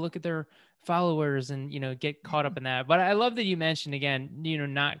 oh, well, look at their followers and, you know, get caught up in that. But I love that you mentioned again, you know,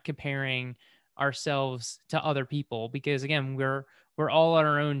 not comparing ourselves to other people, because again, we're all on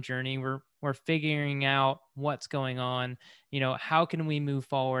our own journey. We're figuring out what's going on. You know, how can we move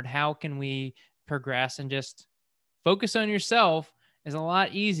forward? How can we progress? And just focus on yourself is a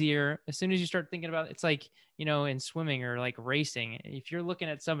lot easier as soon as you start thinking about it. It's like, you know, in swimming or like racing, if you're looking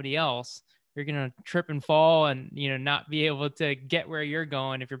at somebody else, you're going to trip and fall and, you know, not be able to get where you're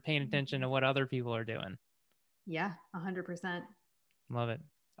going if you're paying attention to what other people are doing. Yeah, 100%. Love it.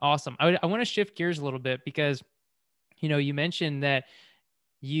 Awesome. I want to shift gears a little bit, because, you know, you mentioned that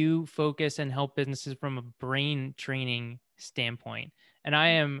you focus and help businesses from a brain training standpoint. And I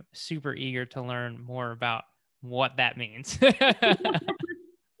am super eager to learn more about what that means.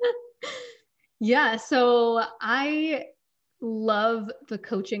 Yeah. So I love the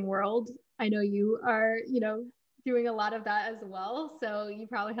coaching world. I know you are, you know, doing a lot of that as well. So you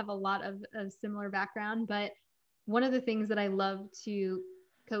probably have a lot of similar background, but one of the things that I love to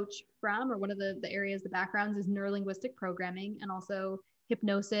coach from, or one of the areas, the backgrounds, is neurolinguistic programming, and also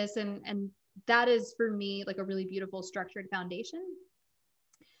hypnosis and that is for me like a really beautiful structured foundation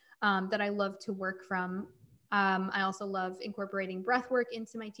that I love to work from. I also love incorporating breath work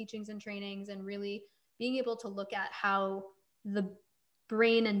into my teachings and trainings, and really being able to look at how the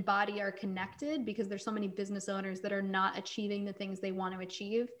brain and body are connected, because there's so many business owners that are not achieving the things they want to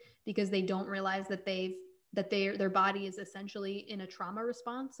achieve because they don't realize that their body is essentially in a trauma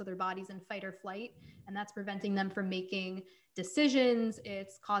response. So their body's in fight or flight, and that's preventing them from making decisions.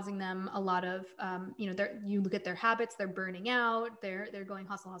 It's causing them a lot of, you look at their habits, they're burning out, they're going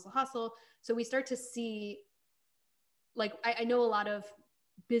hustle, hustle, hustle. So we start to see, like, I know a lot of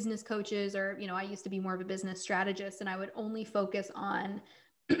business coaches, or, I used to be more of a business strategist, and I would only focus on,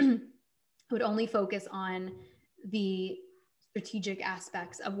 the strategic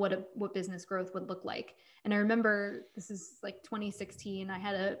aspects of what business growth would look like. And I remember, this is like 2016, I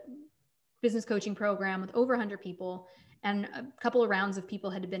had a business coaching program with over 100 people, and a couple of rounds of people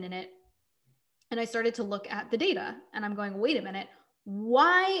had been in it. And I started to look at the data, and I'm going, wait a minute,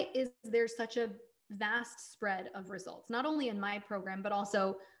 why is there such a vast spread of results, not only in my program, but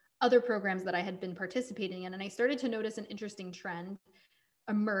also other programs that I had been participating in? And I started to notice an interesting trend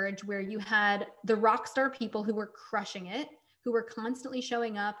emerge, where you had the rock star people who were crushing it, who were constantly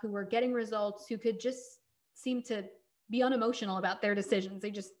showing up, who were getting results, who could just seem to be unemotional about their decisions. They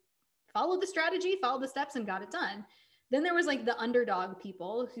just followed the strategy, followed the steps, and got it done. Then there was like the underdog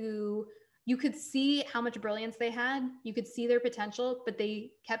people who you could see how much brilliance they had. You could see their potential, but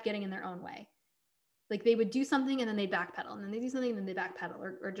they kept getting in their own way. Like, they would do something and then they'd backpedal, and then they do something and then they backpedal,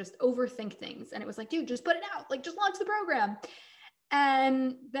 or just overthink things. And it was like, dude, just put it out, like, just launch the program.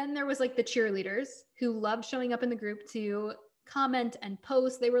 And then there was like the cheerleaders who loved showing up in the group to comment and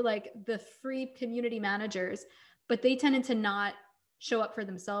post. They were like the free community managers, but they tended to not show up for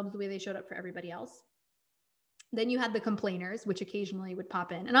themselves the way they showed up for everybody else. Then you had the complainers, which occasionally would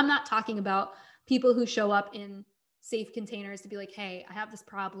pop in. And I'm not talking about people who show up in safe containers to be like, hey, I have this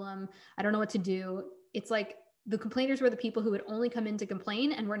problem, I don't know what to do. It's like the complainers were the people who would only come in to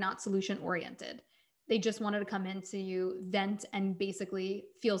complain and were not solution oriented. They just wanted to come in to vent and basically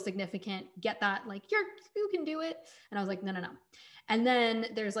feel significant, get that, like, you can do it. And I was like, no. And then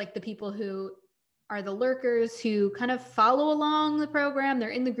there's like the people who are the lurkers, who kind of follow along the program. They're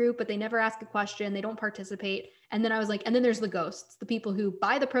in the group, but they never ask a question. They don't participate. And then I was like, and then there's the ghosts, the people who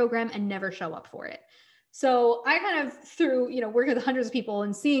buy the program and never show up for it. So I kind of, through, working with hundreds of people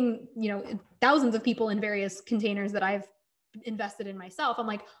and seeing, thousands of people in various containers that I've invested in myself, I'm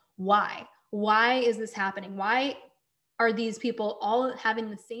like, why is this happening? Why are these people all having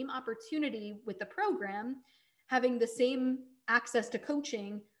the same opportunity with the program, having the same access to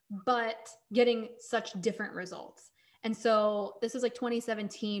coaching, but getting such different results? And so this is like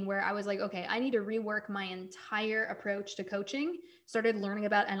 2017, where I was like, okay, I need to rework my entire approach to coaching. Started learning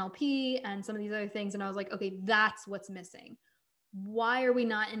about NLP and some of these other things. And I was like, okay, that's what's missing. Why are we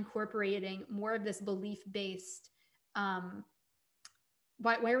not incorporating more of this belief-based,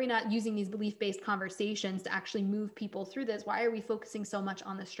 why are we not using these belief-based conversations to actually move people through this? Why are we focusing so much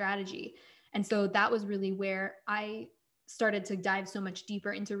on the strategy? And so that was really where I started to dive so much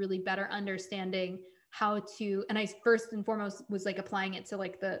deeper into really better understanding how to, and I first and foremost was like applying it to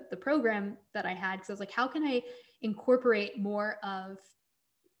like the program that I had. Cause I was like, how can I incorporate more of,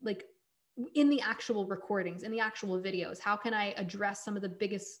 like, in the actual recordings, in the actual videos, how can I address some of the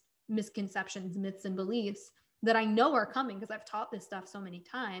biggest misconceptions, myths, and beliefs that I know are coming, because I've taught this stuff so many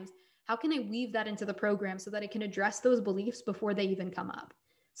times? How can I weave that into the program so that I can address those beliefs before they even come up?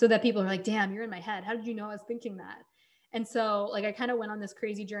 So that people are like, damn, you're in my head. How did you know I was thinking that? And so, like, I kind of went on this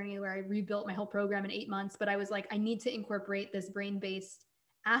crazy journey where I rebuilt my whole program in 8 months, but I was like, I need to incorporate this brain-based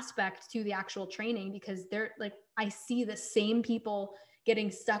aspect to the actual training, because they're like, I see the same people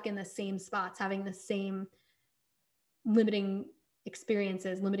getting stuck in the same spots, having the same limiting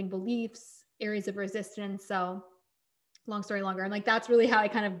experiences, limiting beliefs, areas of resistance. So long story longer, I'm like, that's really how I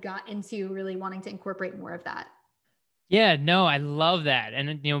kind of got into really wanting to incorporate more of that. Yeah, no, I love that.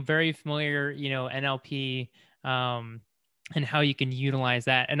 And, very familiar, NLP, and how you can utilize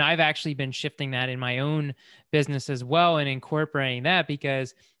that. And I've actually been shifting that in my own business as well, and incorporating that,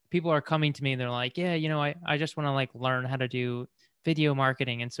 because people are coming to me and they're like, yeah, I just want to like learn how to do video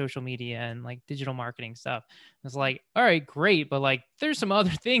marketing and social media and like digital marketing stuff. It's like, all right, great. But like, there's some other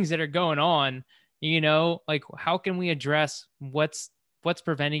things that are going on, like, how can we address what's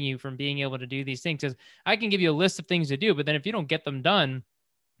preventing you from being able to do these things? Because I can give you a list of things to do, but then if you don't get them done,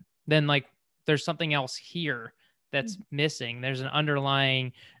 then like there's something else here that's missing. There's an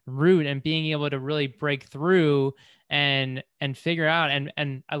underlying root, and being able to really break through and figure out.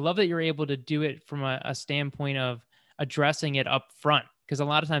 And I love that you're able to do it from a standpoint of addressing it up front, because a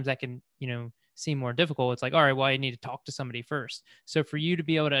lot of times that can seem more difficult, it's like, all right, well, I need to talk to somebody first. So for you to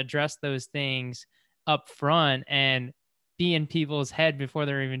be able to address those things up front and be in people's head before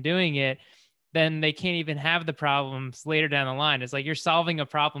they're even doing it, then they can't even have the problems later down the line. It's like you're solving a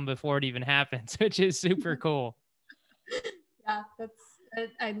problem before it even happens, which is super cool. Yeah,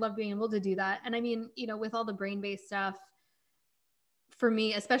 I love being able to do that. And I mean, with all the brain-based stuff, for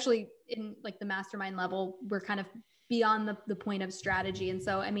me, especially in like the mastermind level, we're kind of beyond the point of strategy. And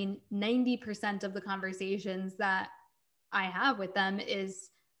so, I mean, 90% of the conversations that I have with them has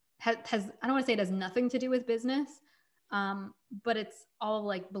I don't want to say it has nothing to do with business, but it's all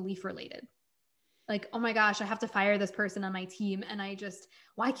like belief related. Like, oh my gosh, I have to fire this person on my team. And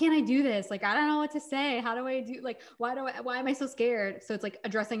why can't I do this? Like, I don't know what to say. How do I do, like, why am I so scared? So it's like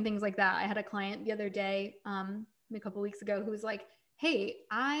addressing things like that. I had a client the other day, a couple of weeks ago, who was like, hey,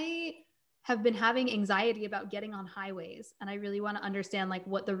 I have been having anxiety about getting on highways. And I really want to understand like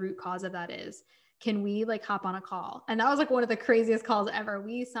what the root cause of that is. Can we like hop on a call? And that was like one of the craziest calls ever.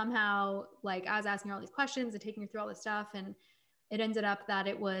 We somehow, like, I was asking her all these questions and taking her through all this stuff. And it ended up that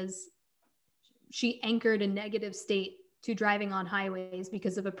she anchored a negative state to driving on highways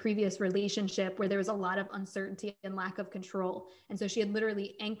because of a previous relationship where there was a lot of uncertainty and lack of control. And so she had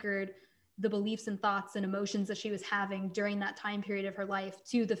literally anchored the beliefs and thoughts and emotions that she was having during that time period of her life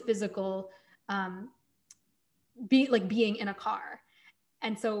to the physical, being in a car.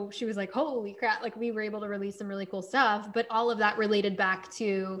 And so she was like, holy crap, like we were able to release some really cool stuff, but all of that related back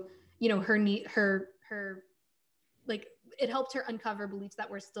to, her like, it helped her uncover beliefs that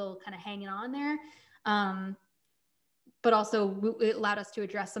were still kind of hanging on there. But also it allowed us to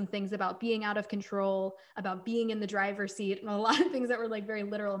address some things about being out of control, about being in the driver's seat, and a lot of things that were like very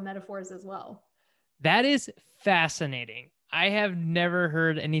literal metaphors as well. That is fascinating. I have never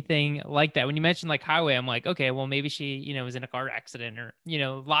heard anything like that. When you mentioned like highway, I'm like, okay, well, maybe she, was in a car accident or,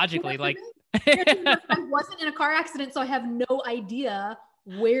 logically like. I wasn't in a car accident. So I have no idea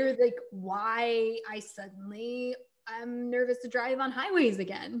why I'm nervous to drive on highways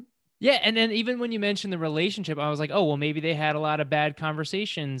again. Yeah. And then even when you mentioned the relationship, I was like, oh, well, maybe they had a lot of bad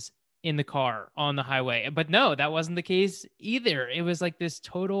conversations in the car on the highway. But no, that wasn't the case either. It was like this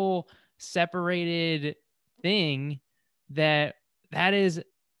total separated thing that is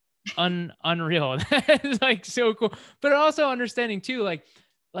unreal. That is like so cool. But also understanding too,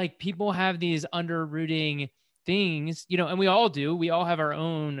 like people have these underrooting things, and we all do. We all have our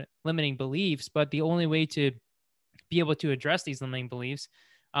own limiting beliefs, but the only way to be able to address these limiting beliefs,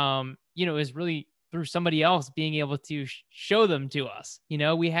 is really through somebody else being able to show them to us.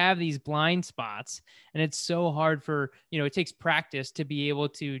 We have these blind spots, and it's so hard for, it takes practice to be able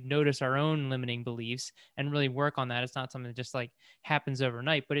to notice our own limiting beliefs and really work on that. It's not something that just like happens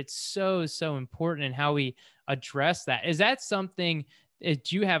overnight, but it's so, so important in how we address that. Is that something, do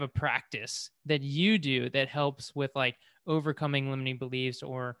you have a practice that you do that helps with like overcoming limiting beliefs,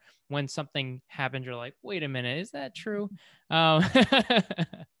 or when something happens, you're like, wait a minute, is that true?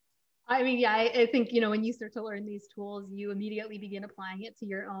 I mean, yeah, I think, when you start to learn these tools, you immediately begin applying it to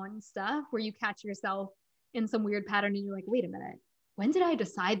your own stuff where you catch yourself in some weird pattern and you're like, wait a minute, when did I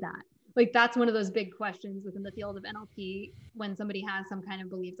decide that? Like, that's one of those big questions within the field of NLP when somebody has some kind of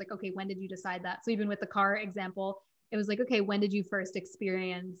beliefs, like, okay, when did you decide that? So even with the car example, it was like, okay, when did you first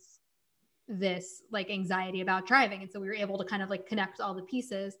experience this like anxiety about driving? And so we were able to kind of like connect all the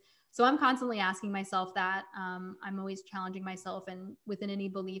pieces. So I'm constantly asking myself that. I'm always challenging myself, and within any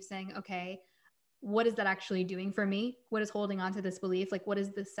belief saying, okay, what is that actually doing for me? What is holding on to this belief? Like, what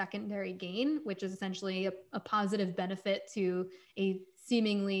is the secondary gain, which is essentially a positive benefit to a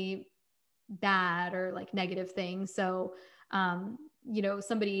seemingly bad or like negative thing. So,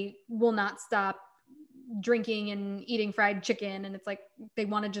 somebody will not stop drinking and eating fried chicken, and it's like they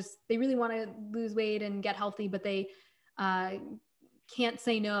really want to lose weight and get healthy, but they can't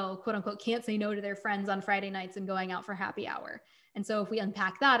say no, quote unquote, can't say no to their friends on Friday nights and going out for happy hour. And so if we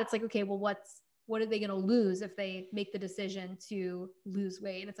unpack that, it's like, okay, well, what are they going to lose if they make the decision to lose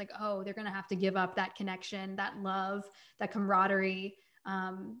weight? And it's like, oh, they're going to have to give up that connection, that love, that camaraderie.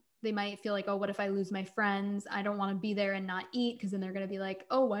 They might feel like, oh, what if I lose my friends? I don't want to be there and not eat, because then they're going to be like,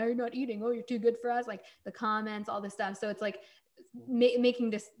 oh, why are you not eating? Oh, you're too good for us. Like the comments, all this stuff. So it's like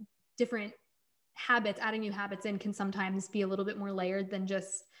making this different habits, adding new habits in can sometimes be a little bit more layered than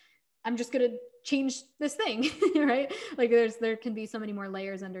just, I'm just going to change this thing, right? Like there can be so many more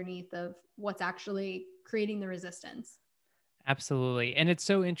layers underneath of what's actually creating the resistance. Absolutely. And it's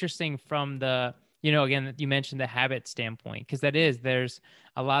so interesting from the, again, you mentioned the habit standpoint, because there's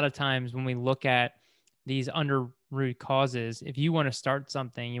a lot of times when we look at these under root causes, if you want to start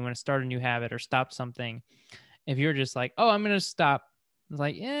something, you want to start a new habit or stop something, if you're just like, oh, I'm going to stop, It's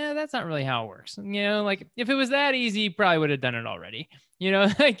like, yeah, that's not really how it works. Like if it was that easy, probably would have done it already.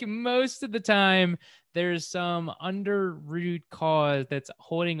 Like most of the time there's some under root cause that's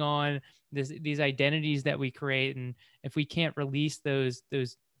holding on these identities that we create. And if we can't release those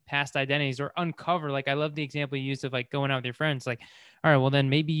past identities or uncover, like I love the example you used of like going out with your friends, like, all right, well then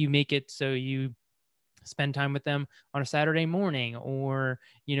maybe you make it so you spend time with them on a Saturday morning, or,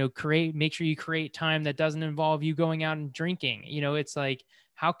 make sure you create time that doesn't involve you going out and drinking. It's like,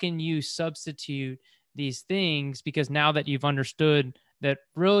 how can you substitute these things? Because now that you've understood that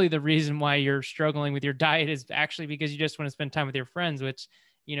really the reason why you're struggling with your diet is actually because you just want to spend time with your friends, which,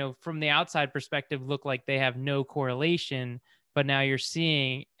 from the outside perspective, look like they have no correlation. But now you're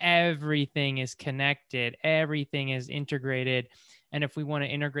seeing everything is connected, everything is integrated. And if we want to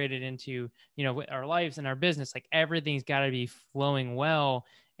integrate it into, our lives and our business, like everything's got to be flowing well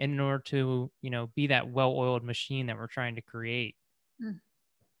in order to, be that well-oiled machine that we're trying to create.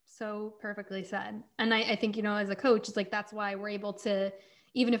 So perfectly said. And I think, as a coach, it's like, that's why we're able to,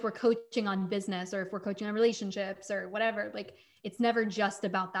 even if we're coaching on business or if we're coaching on relationships or whatever, like it's never just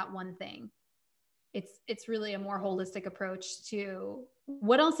about that one thing. It's really a more holistic approach to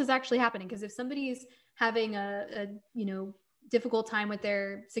what else is actually happening. Because if somebody's having a difficult time with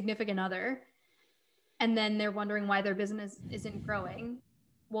their significant other, and then they're wondering why their business isn't growing,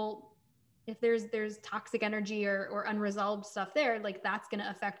 well, if there's toxic energy or unresolved stuff there, like that's going to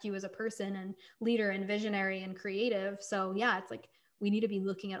affect you as a person and leader and visionary and creative. So yeah, it's like we need to be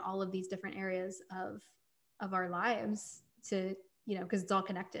looking at all of these different areas of our lives to, because it's all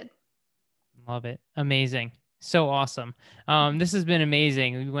connected. Love it. Amazing. So awesome. This has been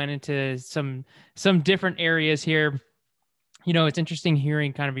amazing. We went into some different areas here. It's interesting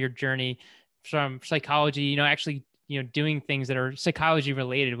hearing kind of your journey from psychology, actually, doing things that are psychology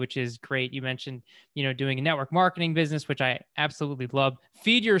related, which is great. You mentioned, doing a network marketing business, which I absolutely love.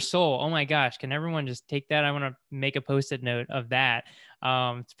 Feed Your Soul. Oh my gosh. Can everyone just take that? I want to make a Post-it note of that.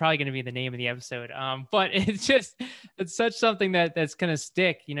 It's probably going to be the name of the episode. But it's such something that's going to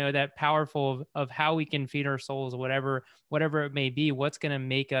stick, that powerful of how we can feed our souls, whatever it may be, what's going to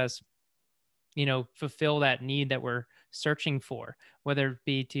make us, fulfill that need that we're searching for, whether it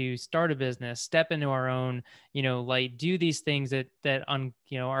be to start a business, step into our own, like do these things that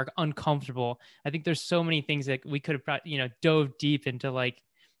are uncomfortable. I think there's so many things that we could have, dove deep into like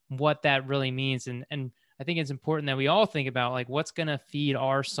what that really means. And I think it's important that we all think about like, what's going to feed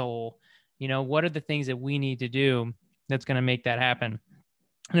our soul? What are the things that we need to do that's going to make that happen?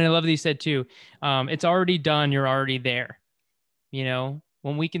 And I love that you said too, it's already done. You're already there.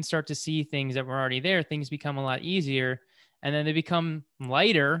 When we can start to see things that were already there, things become a lot easier, and then they become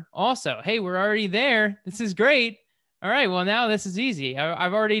lighter also. Hey, we're already there. This is great. All right, well, now this is easy.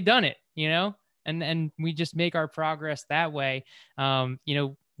 I've already done it, and we just make our progress that way.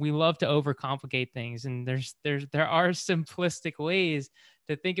 We love to overcomplicate things, and there are simplistic ways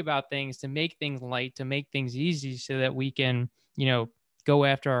to think about things, to make things light, to make things easy so that we can, go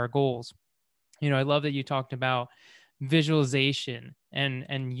after our goals. I love that you talked about visualization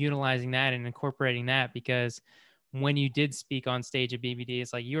and utilizing that and incorporating that, because when you did speak on stage at BBD,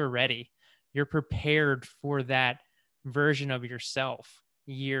 it's like you were ready. You're prepared for that version of yourself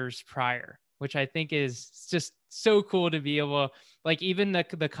years prior, which I think is just so cool to be able, like even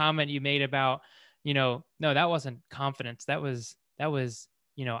the comment you made about, no, that wasn't confidence. That was, now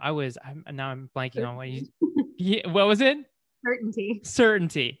I'm blanking on what what was it?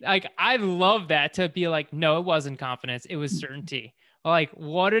 Certainty. Like, I love that, to be like, no, it wasn't confidence. It was certainty. Like,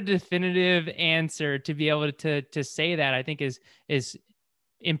 what a definitive answer to be able to say that, I think is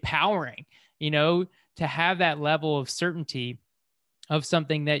empowering, to have that level of certainty of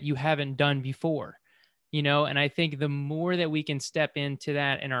something that you haven't done before, and I think the more that we can step into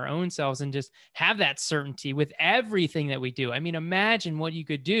that in our own selves and just have that certainty with everything that we do. I mean, imagine what you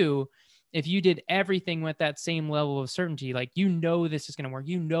could do if you did everything with that same level of certainty. Like, this is going to work,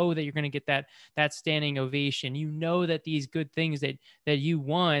 that you're going to get that standing ovation, that these good things that you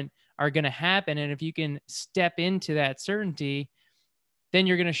want are going to happen. And if you can step into that certainty, then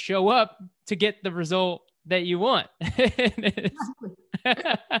you're going to show up to get the result that you want.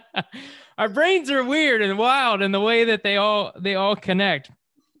 Our brains are weird and wild in the way that they all connect.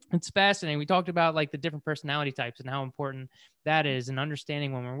 It's fascinating. We talked about like the different personality types and how important that is, and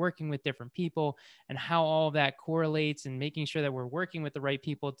understanding when we're working with different people and how all of that correlates, and making sure that we're working with the right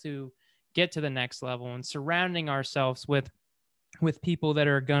people to get to the next level, and surrounding ourselves with people that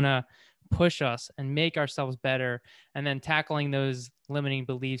are gonna push us and make ourselves better, and then tackling those limiting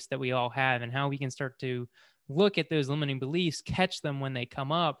beliefs that we all have, and how we can start to look at those limiting beliefs, catch them when they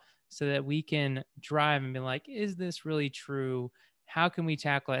come up, so that we can drive and be like, is this really true? how can we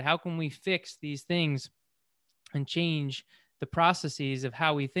tackle it? How can we fix these things and change the processes of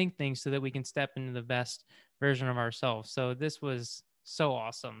how we think things so that we can step into the best version of ourselves? So this was so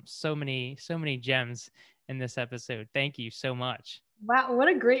awesome. So many gems in this episode. Thank you so much. Wow, what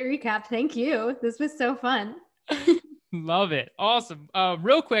a great recap. Thank you. This was so fun. Love it. Awesome.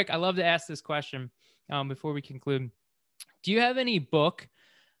 Real quick, I love to ask this question before we conclude. Do you have any book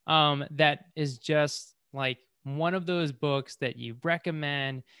that is just like one of those books that you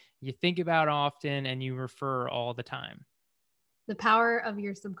recommend, you think about often, and you refer all the time? The Power of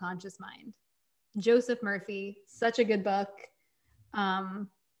Your Subconscious Mind. Joseph Murphy, such a good book.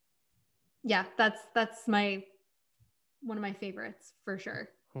 Yeah, that's one of my favorites for sure.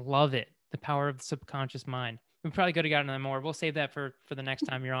 Love it. The Power of the Subconscious Mind. We probably could have gotten that more. We'll save that for the next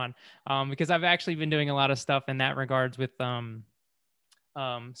time you're on, because I've actually been doing a lot of stuff in that regards with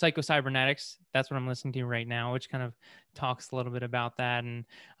Psycho-Cybernetics. That's what I'm listening to right now, which kind of talks a little bit about that. And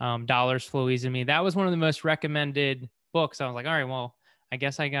Dollars Flow Easy to Me. That was one of the most recommended books. I was like, all right, well, I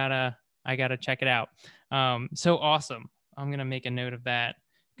guess I gotta check it out. So awesome. I'm gonna make a note of that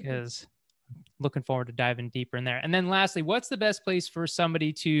because looking forward to diving deeper in there. And then lastly, what's the best place for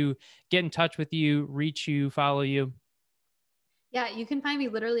somebody to get in touch with you, reach you, follow you? Yeah, you can find me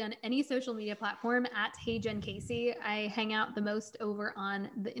literally on any social media platform at Hey Jen Casey. I hang out the most over on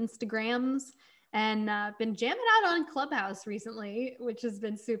the Instagrams and been jamming out on Clubhouse recently, which has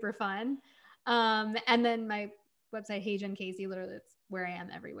been super fun. And then my website, Hey Jen Casey, literally it's where I am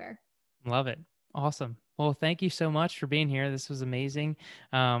everywhere. Love it. Awesome. Well, thank you so much for being here. This was amazing.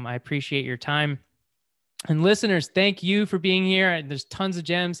 I appreciate your time. And listeners, thank you for being here. There's tons of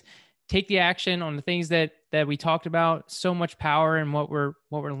gems. Take the action on the things that we talked about. So much power in what we're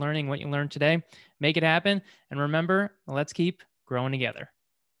learning, what you learned today. Make it happen. And remember, let's keep growing together.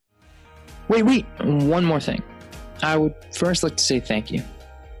 Wait, one more thing. I would first like to say thank you.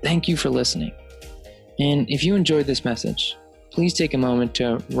 Thank you for listening. And if you enjoyed this message, please take a moment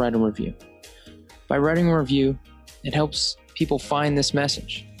to write a review. By writing a review, it helps people find this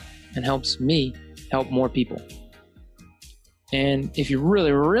message and helps me help more people. And if you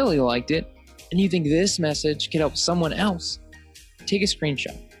really, really liked it and you think this message could help someone else, take a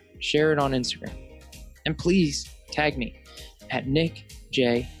screenshot, share it on Instagram, and please tag me at Nick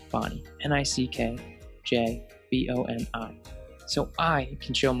J. Boni, NickJBoni, so I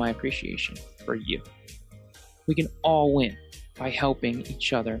can show my appreciation for you. We can all win by helping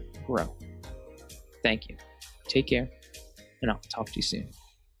each other grow. Thank you. Take care, and I'll talk to you soon.